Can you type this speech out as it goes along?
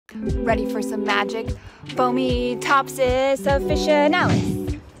Ready for some magic? Fomitopsis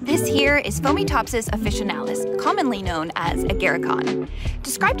officinalis. This here is Fomitopsis officinalis, commonly known as Agarikon.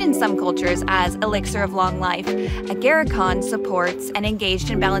 Described in some cultures as elixir of long life, Agarikon supports an engaged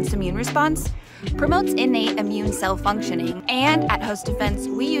and balanced immune response, promotes innate immune cell functioning, and at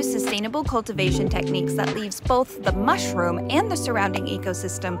HostDefense, we use sustainable cultivation techniques that leaves both the mushroom and the surrounding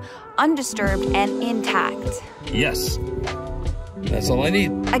ecosystem undisturbed and intact. Yes. That's all I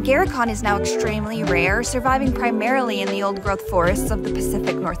need. Agarikon is now extremely rare, surviving primarily in the old-growth forests of the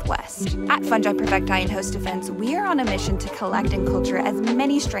Pacific Northwest. At FungiPerfecti and HostDefense, we are on a mission to collect and culture as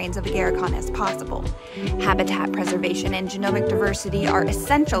many strains of Agarikon as possible. Habitat preservation and genomic diversity are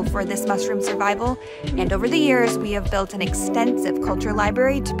essential for this mushroom survival, and over the years, we have built an extensive culture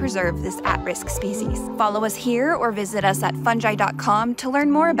library to preserve this at-risk species. Follow us here or visit us at fungi.com to learn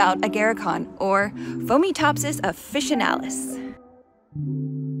more about Agarikon, or Fomitopsis officinalis.